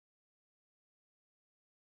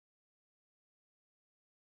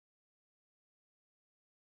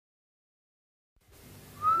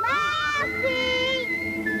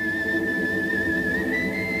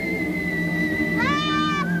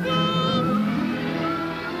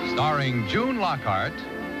starring June Lockhart,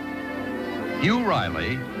 Hugh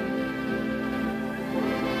Riley,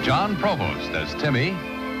 John Provost as Timmy,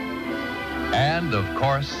 and, of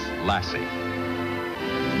course, Lassie.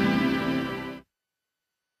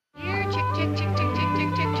 Here, chick, chick, chick, chick, chick,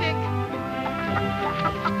 chick, chick, chick.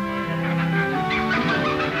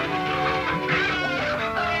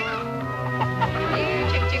 Here,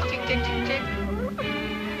 chick, chick, chick, chick, chick,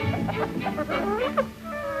 chick.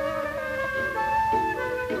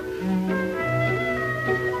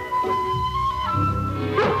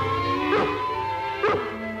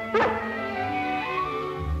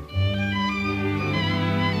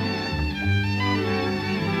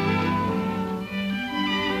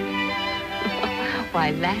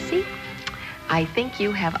 Why, Lassie, I think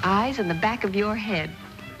you have eyes in the back of your head.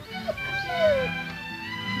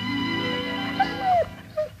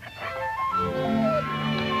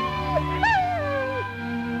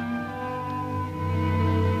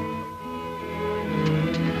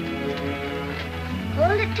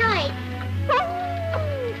 Hold it tight.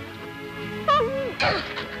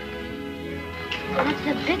 That's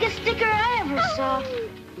the biggest sticker I ever saw.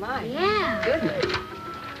 My Yeah. goodness.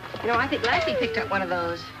 You know, I think Lassie picked up one of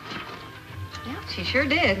those. Yeah, she sure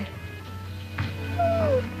did.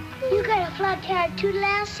 You got a flat tire too,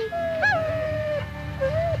 Lassie?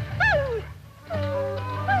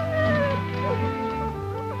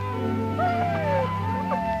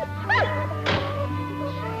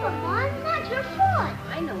 Come on, that's your foot.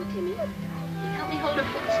 I know, Timmy. Help me hold her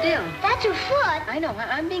foot still. That's her foot. I know.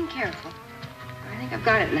 I'm being careful. I think I've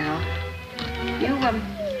got it now.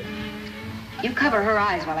 You cover her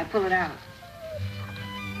eyes while I pull it out.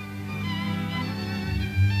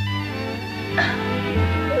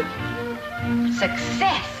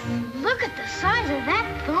 Success! Look at the size of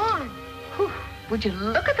that thorn. Whew. Would you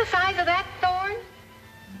look at the size of that thorn?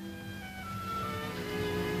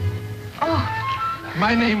 Oh,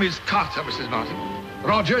 My name is Carter, Mrs. Martin.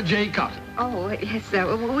 Roger J. Carter. oh, yes,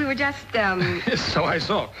 we were just, So I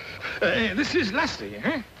saw. This is Lassie,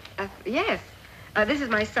 eh? yes. This is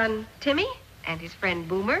my son, Timmy, and his friend,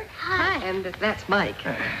 Boomer. Hi. And that's Mike.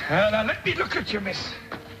 Now, let me look at you, miss.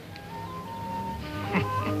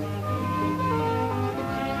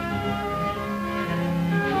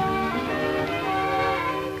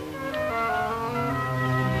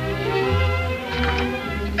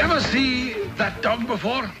 Ever see that dog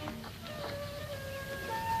before?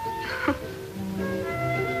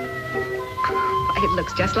 It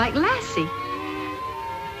looks just like Lassie.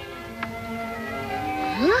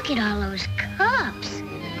 Look at all those cups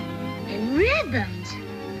and ribbons.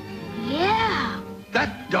 Yeah.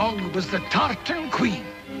 That dog was the Tartan Queen.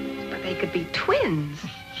 But they could be twins.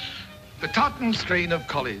 The Tartan strain of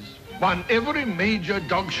collies won every major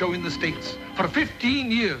dog show in the States for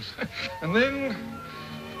 15 years. And then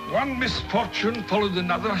one misfortune followed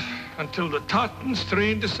another until the Tartan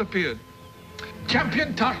strain disappeared.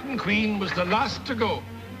 Champion Tartan Queen was the last to go.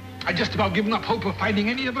 I'd just about given up hope of finding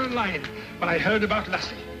any of her line when I heard about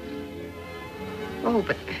Lassie. Oh,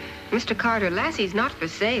 but Mr. Carter, Lassie's not for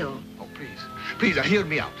sale. Oh, please, hear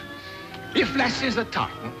me out. If Lassie's a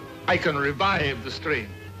Tartan, I can revive the strain.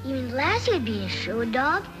 You mean Lassie would be a show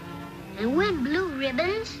dog and win blue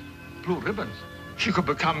ribbons? Blue ribbons. She could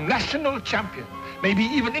become national champion, maybe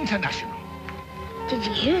even international. Did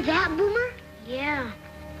you hear that, Boomer? Yeah.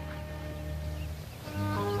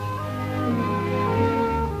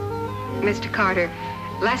 Mr. Carter,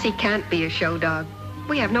 Lassie can't be a show dog.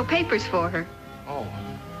 We have no papers for her. Oh,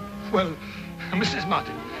 well, Mrs.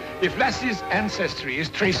 Martin, if Lassie's ancestry is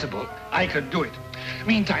traceable, I can do it.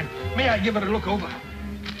 Meantime, may I give her a look over?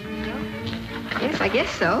 Yes, I guess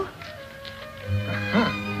so.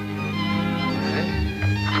 Uh-huh.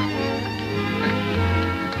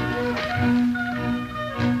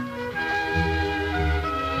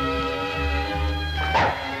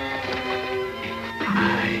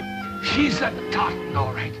 She's a Tartan,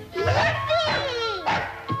 all right.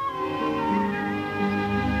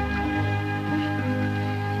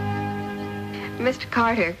 Mr.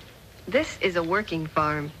 Carter, this is a working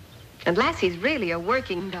farm. And Lassie's really a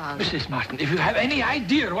working dog. Mrs. Martin, if you have any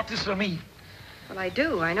idea what this will mean. Well, I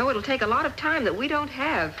do. I know it'll take a lot of time that we don't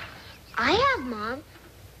have. I have, Mom.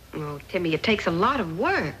 Oh, Timmy, it takes a lot of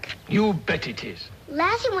work. You bet it is.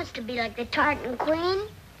 Lassie wants to be like the Tartan Queen.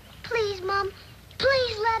 Please, Mom.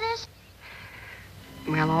 Please let us.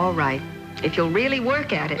 Well, all right. If you'll really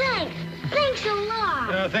work at it. Thanks. Thanks a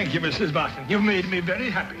lot. Thank you, Mrs. Martin. You've made me very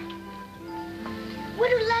happy. What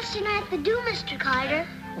do Lassie and I have to do, Mr. Carter?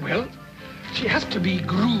 Well, she has to be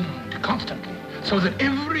groomed constantly so that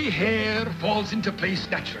every hair falls into place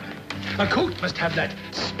naturally. A coat must have that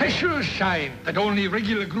special shine that only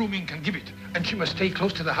regular grooming can give it. And she must stay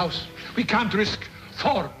close to the house. We can't risk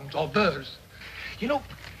thorns or burrs. You know,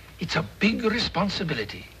 it's a big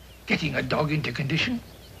responsibility, getting a dog into condition.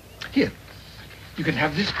 Here, you can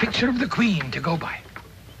have this picture of the Queen to go by.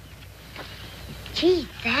 Gee,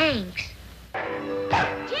 thanks.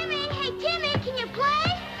 Timmy, hey, Timmy, can you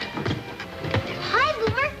play? Hi,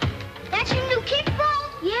 Boomer. That's your new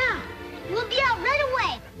kickball? Yeah. We'll be out right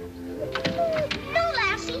away. No,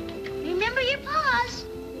 Lassie. Remember your paws.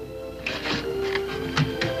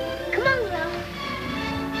 Come on, Will.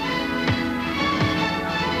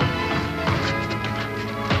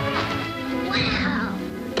 Wow.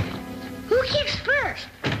 Who kicks first?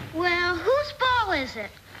 Well, whose ball is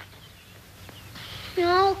it?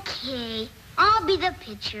 Okay, I'll be the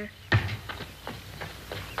pitcher.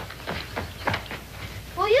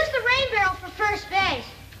 We'll use the rain barrel for first base.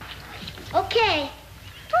 Okay.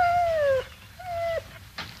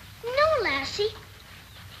 No, Lassie.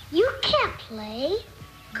 You can't play.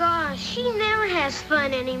 Gosh, she never has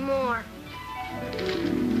fun anymore.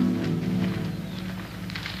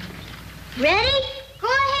 Ready? Go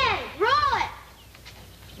ahead, roll it.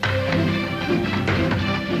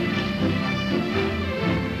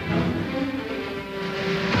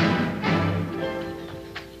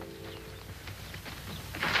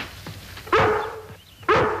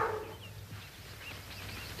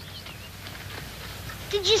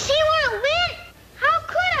 Did you see where it went? How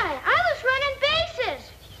could I? I was running bases.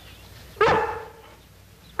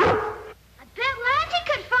 I bet Lassie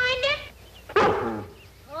could find it.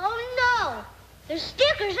 Oh, no. There's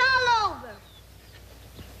stickers all over.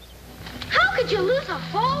 How could you lose a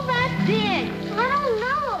ball that big? I don't know.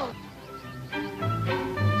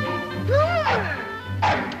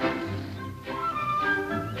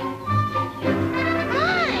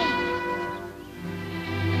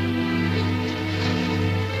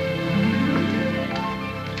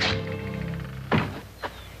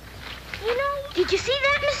 Did you see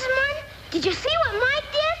that, Mrs. Martin? Did you see what Mike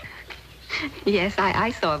did? Yes, I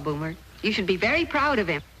saw Boomer. You should be very proud of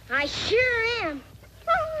him. I sure am.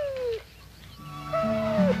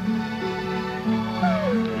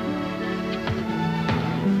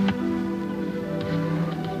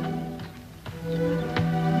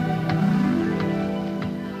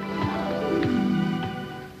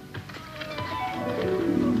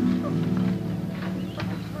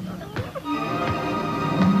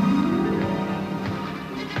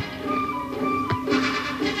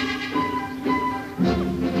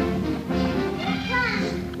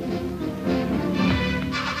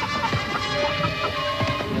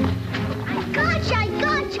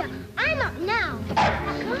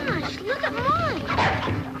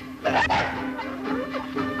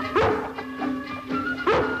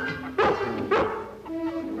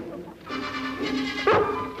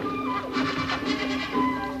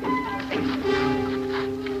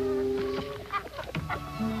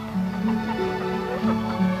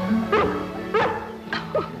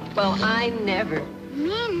 Well, I never.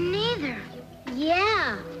 Me neither.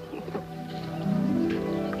 Yeah.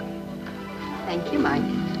 Thank you, Mike.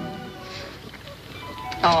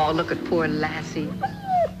 Oh, look at poor Lassie.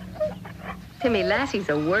 Timmy, Lassie's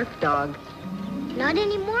a work dog. Not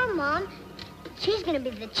anymore, Mom. She's going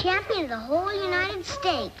to be the champion of the whole United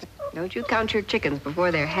States. Don't you count your chickens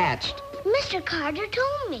before they're hatched. Mr. Carter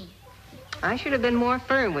told me. I should have been more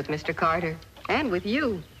firm with Mr. Carter. And with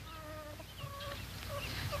you.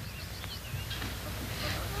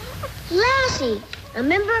 Lassie,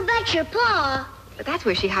 remember about your paw? But that's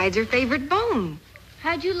where she hides her favorite bone.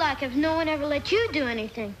 How'd you like if no one ever let you do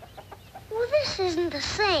anything? Well, this isn't the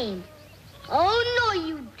same. Oh, no,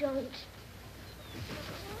 you don't.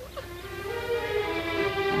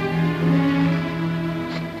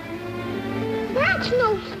 That's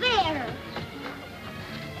no fair.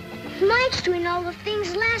 Mike's doing all the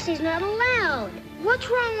things Lassie's not allowed. What's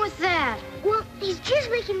wrong with that? Well, he's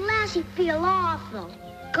just making Lassie feel awful.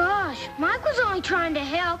 Gosh, Mike was only trying to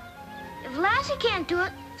help. If Lassie can't do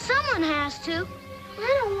it, someone has to.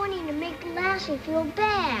 I don't want him to make Lassie feel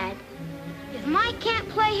bad. If Mike can't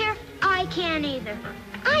play here, I can't either.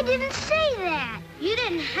 I didn't say that. You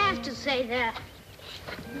didn't have to say that.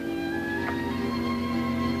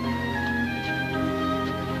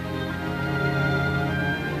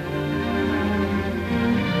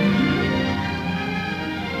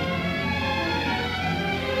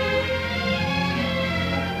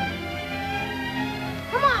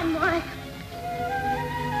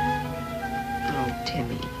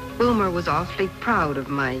 Boomer was awfully proud of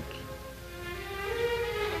Mike.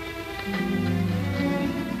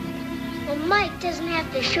 Well, Mike doesn't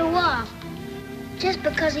have to show off. just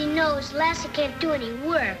because he knows Lassie can't do any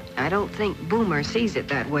work. I don't think Boomer sees it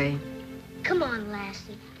that way. Come on,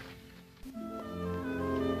 Lassie.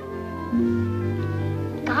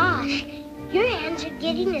 Gosh, your hands are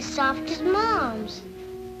getting as soft as Mom's.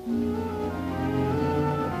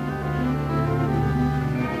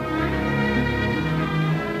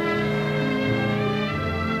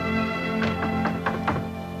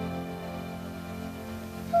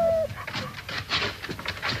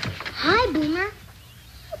 Hi, Boomer.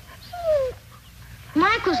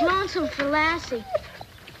 Mike was lonesome for Lassie.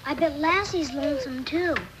 I bet Lassie's lonesome,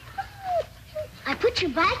 too. I put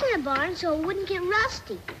your bike in the barn so it wouldn't get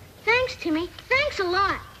rusty. Thanks, Timmy. Thanks a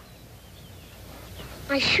lot.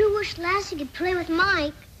 I sure wish Lassie could play with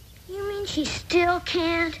Mike. You mean she still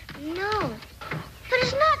can't? No. But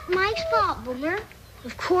it's not Mike's fault, Boomer.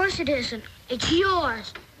 Of course it isn't. It's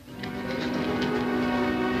yours.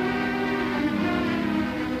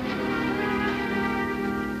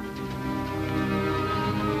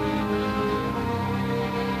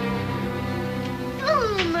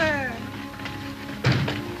 Boomer!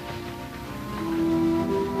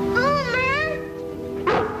 Boomer!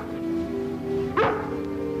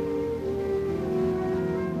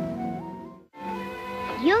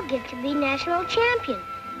 You'll get to be national champion.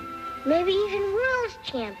 Maybe even world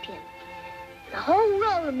champion. The whole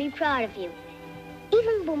world will be proud of you.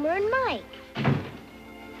 Even Boomer and Mike.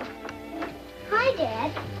 Hi,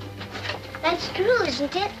 Dad. That's true,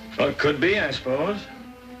 isn't it? Well, it could be, I suppose.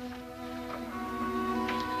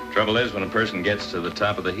 Trouble is, when a person gets to the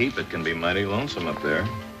top of the heap, it can be mighty lonesome up there.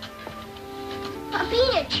 But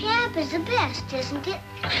being a champ is the best, isn't it?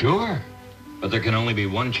 Sure. But there can only be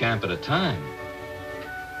one champ at a time.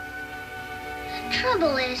 The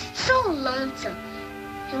trouble is, it's so lonesome.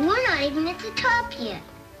 And we're not even at the top yet.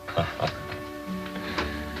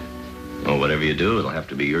 Well, whatever you do, it'll have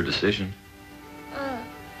to be your decision.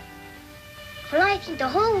 Well, I think the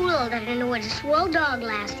whole world ought to know what a swell dog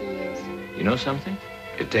Lassie is. You know something?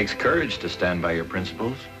 It takes courage to stand by your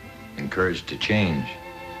principles and courage to change.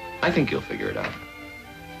 I think you'll figure it out.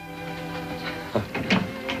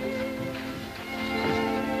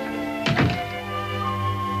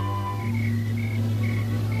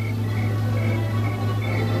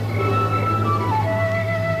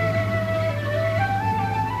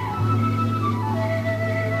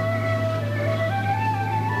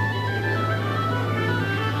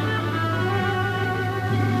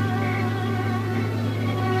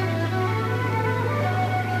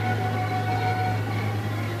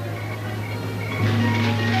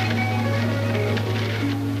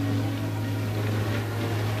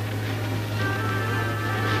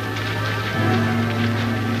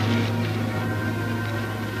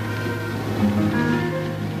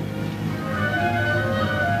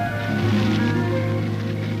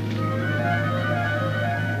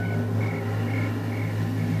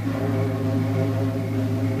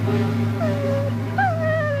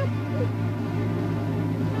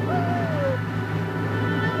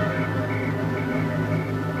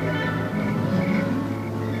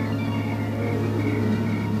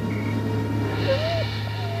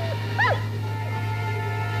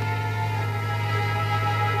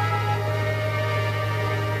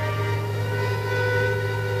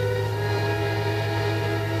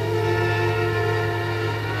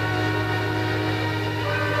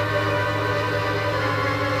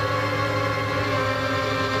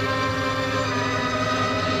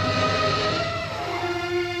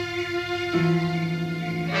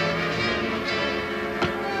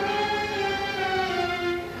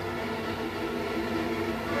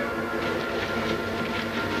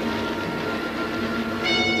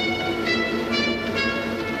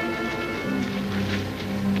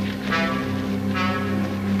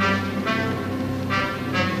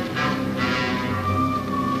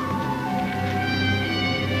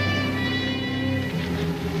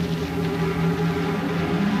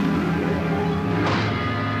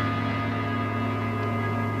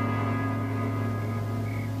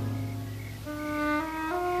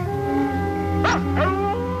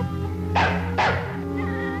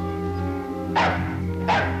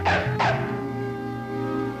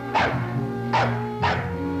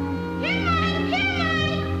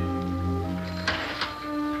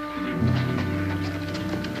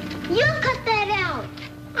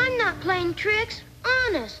 Tricks?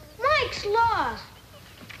 Honest. Mike's lost.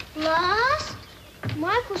 Lost?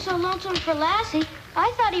 Mike was so lonesome for Lassie,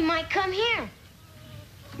 I thought he might come here.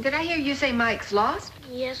 Did I hear you say Mike's lost?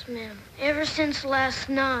 Yes, ma'am. Ever since last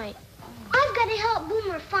night. I've got to help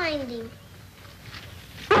Boomer find him.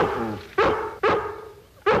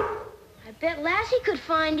 I bet Lassie could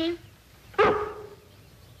find him.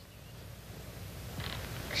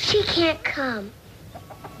 She can't come.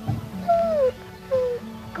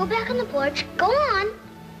 Go back on the porch. Go on.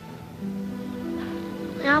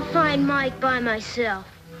 I'll find Mike by myself.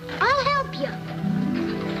 I'll help you.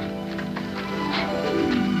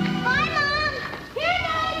 Bye, Mom. Here,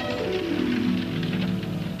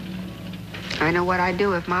 Mike. I know what I'd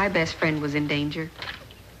do if my best friend was in danger.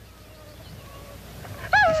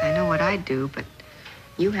 Yes, I know what I'd do, but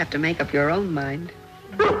you have to make up your own mind.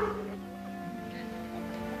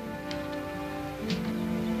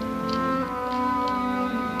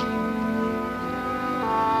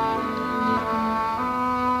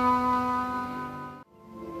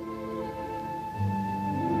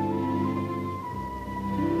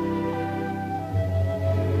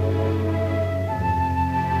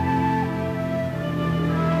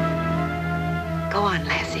 Go on,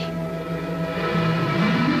 Lassie.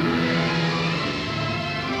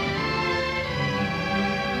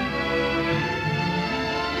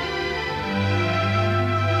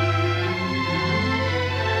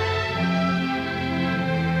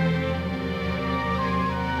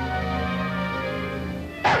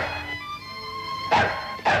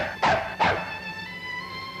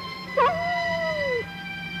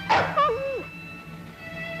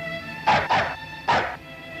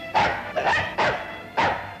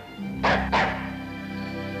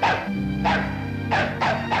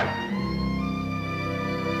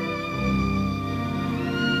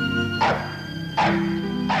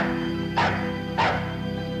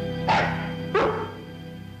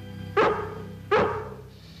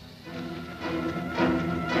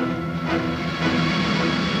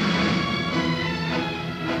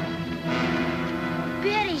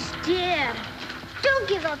 Betty's dead. Don't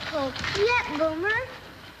give up hope yet, Boomer.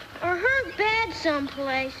 Or hurt bad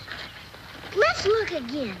someplace. Let's look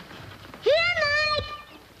again. Here, Mike!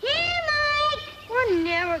 Here, Mike! We're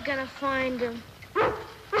never gonna find him.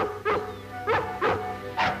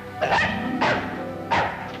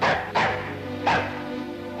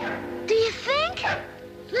 Do you think?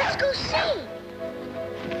 Let's go see.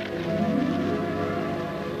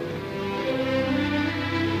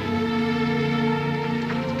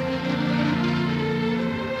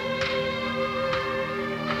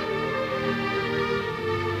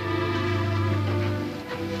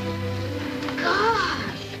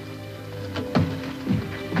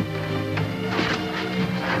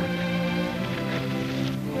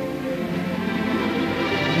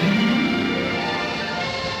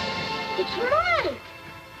 It's Mike.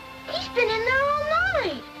 He's been in there all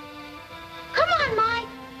night. Come on, Mike.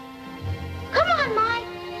 Come on, Mike.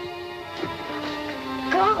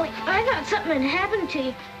 Golly, I thought something had happened to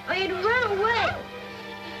you, or you'd run away.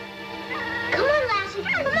 Come on, Lassie.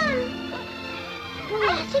 Come on.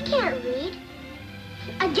 Lassie can't read.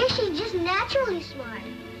 I guess she's just naturally smart.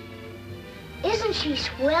 Isn't she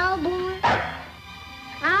swell, Boomer?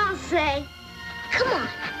 I'll say. Come on.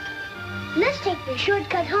 Let's take the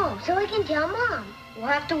shortcut home so we can tell Mom. We'll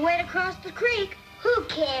have to wait across the creek. Who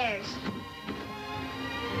cares?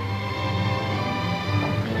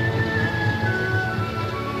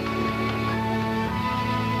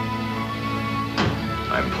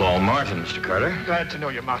 I'm Paul Martin, Mr. Carter. Glad to know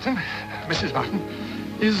you, Martin. Mrs. Martin.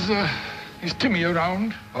 Is Timmy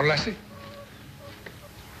around, or Lassie?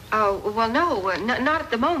 Oh, well, no, not at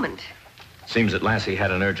the moment. Seems that Lassie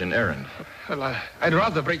had an urgent errand. Well, I'd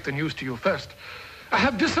rather break the news to you first. I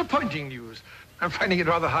have disappointing news. I'm finding it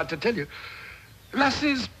rather hard to tell you.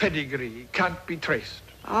 Lassie's pedigree can't be traced.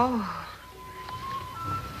 Oh.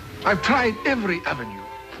 I've tried every avenue.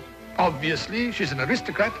 Obviously, she's an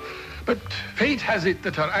aristocrat, but fate has it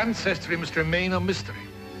that her ancestry must remain a mystery.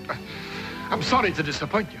 I'm sorry to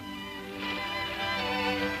disappoint you.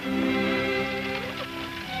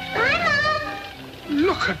 Bye, Mom.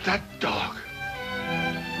 Look at that dog.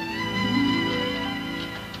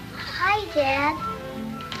 Hi, Dad.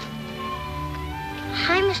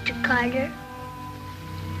 Hi, Mr. Carter.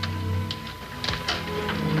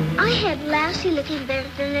 I had Lassie looking better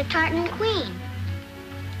than the Tartan Queen.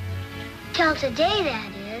 Till today,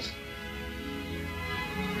 that is.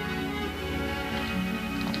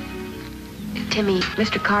 Timmy,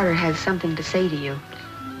 Mr. Carter has something to say to you.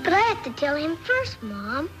 But I have to tell him first,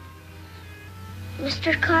 Mom.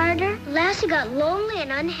 Mr. Carter, Lassie got lonely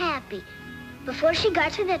and unhappy before she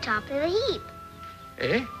got to the top of the heap.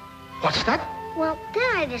 Eh? What's that? Well,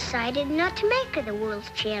 then I decided not to make her the world's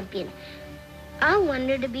champion. I want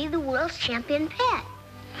her to be the world's champion pet.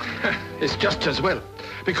 It's just as well,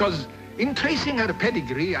 because in tracing her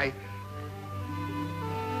pedigree,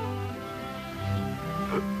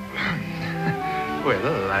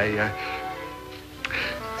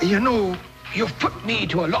 you know, you've put me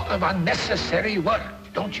to a lot of unnecessary work.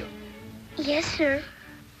 don't you? Yes, sir.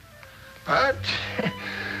 But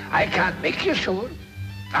I can't make you sure.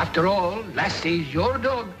 After all, Lassie's your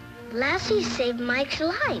dog. Lassie saved Mike's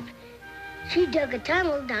life. She dug a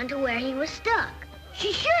tunnel down to where he was stuck.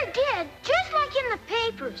 She sure did, just like in the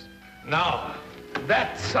papers. Now,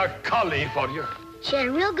 that's a collie for you. She had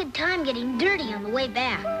a real good time getting dirty on the way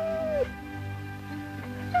back.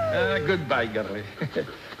 Goodbye, girlie.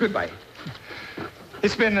 Goodbye.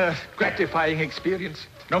 It's been a gratifying experience,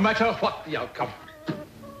 no matter what the outcome.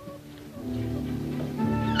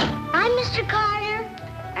 Bye, Mr. Carter.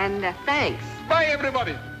 And thanks. Bye,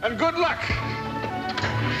 everybody, and good luck.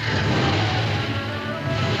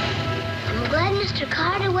 I'm glad Mr.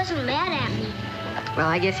 Carter wasn't mad at me. Well,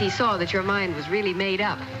 I guess he saw that your mind was really made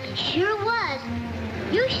up. It sure was.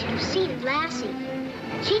 You should have seen Lassie.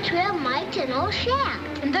 She trailed Mike to an old shack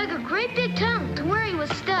and dug a great big tunnel to where he was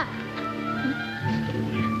stuck.